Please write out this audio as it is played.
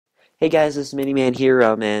Hey guys, this is Miniman here,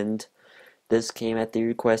 and this came at the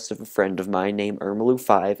request of a friend of mine named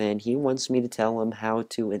Ermalu5, and he wants me to tell him how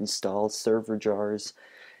to install server jars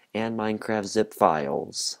and Minecraft zip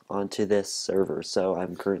files onto this server. So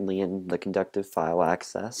I'm currently in the conductive file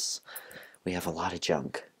access. We have a lot of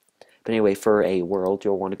junk. But anyway, for a world,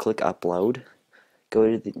 you'll want to click upload.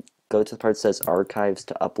 Go to the part that says archives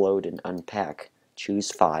to upload and unpack. Choose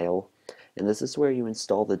file, and this is where you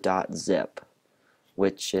install the .zip,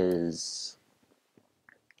 which is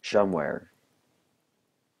somewhere.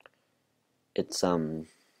 It's um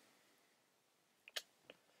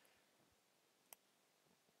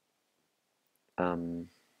I'm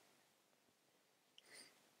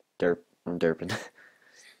derping.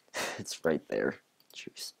 It's right there.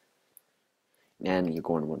 Choose. And you're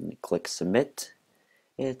going to want to click submit.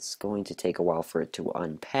 It's going to take a while for it to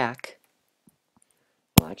unpack.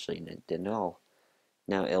 Well, actually, it didn't all.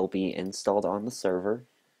 Now it'll be installed on the server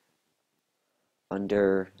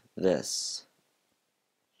under this.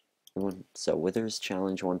 So Withers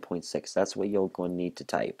Challenge 1.6. That's what you're going to need to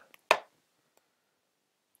type.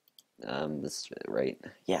 This is right.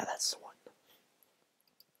 Yeah, that's the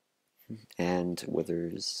one. And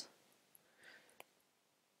Withers.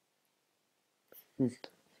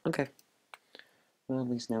 Okay. Well, at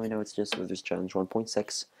least now we know it's just Withers Challenge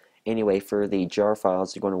 1.6. Anyway, for the jar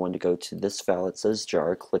files, you're going to want to go to this file. It says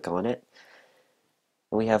jar. Click on it.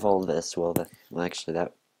 And we have all this. Well, actually,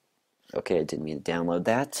 that... Okay, I didn't mean to download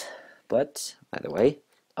that. But, either way,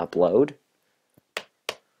 upload.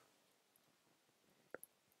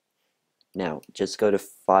 Now, just go to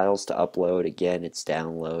Files to upload. Again, it's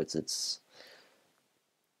downloads. It's...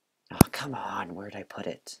 Oh, come on. Where'd I put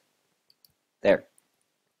it? There.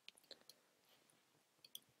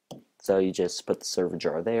 So you just put the server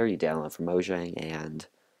jar there. You download from Mojang and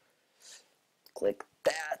click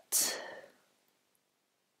that.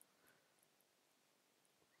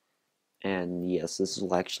 And yes, this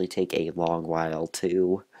will actually take a long while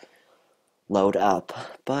to load up,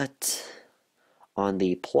 but on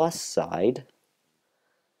the plus side,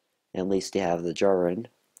 at least you have the jar in,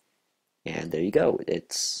 and there you go.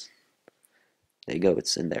 It's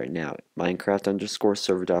in there now. Minecraft underscore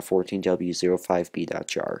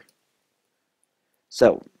server.14w05b.jar.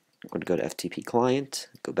 So I'm going to go to FTP client,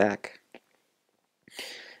 go back,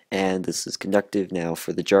 and this is conductive now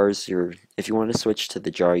for the jars. If you want to switch to the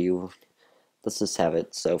jar, let's just have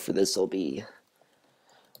it. So for this, will be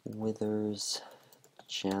Withers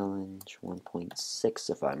Challenge 1.6,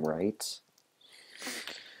 if I'm right.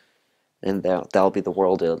 And that'll be the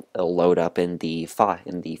world it'll load up in the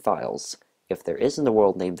files. If there isn't a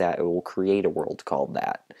world named that, it will create a world called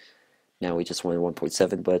that. Now we just wanted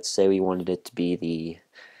 1.7, but say we wanted it to be the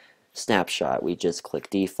snapshot. We just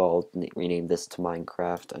click default, rename this to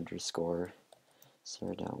Minecraft underscore.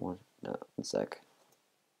 Sorry, one sec.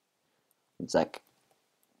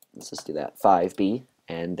 Let's just do that. 5B,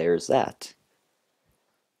 and there's that.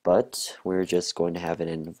 But we're just going to have it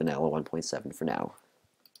in vanilla 1.7 for now.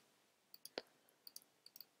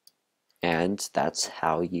 And that's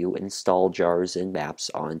how you install jars and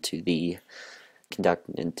maps onto the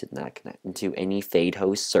into any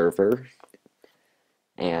FadeHost server,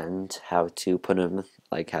 and how to put them,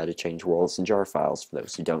 like how to change worlds and jar files for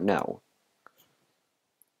those who don't know.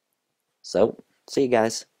 So, see you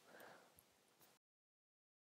guys.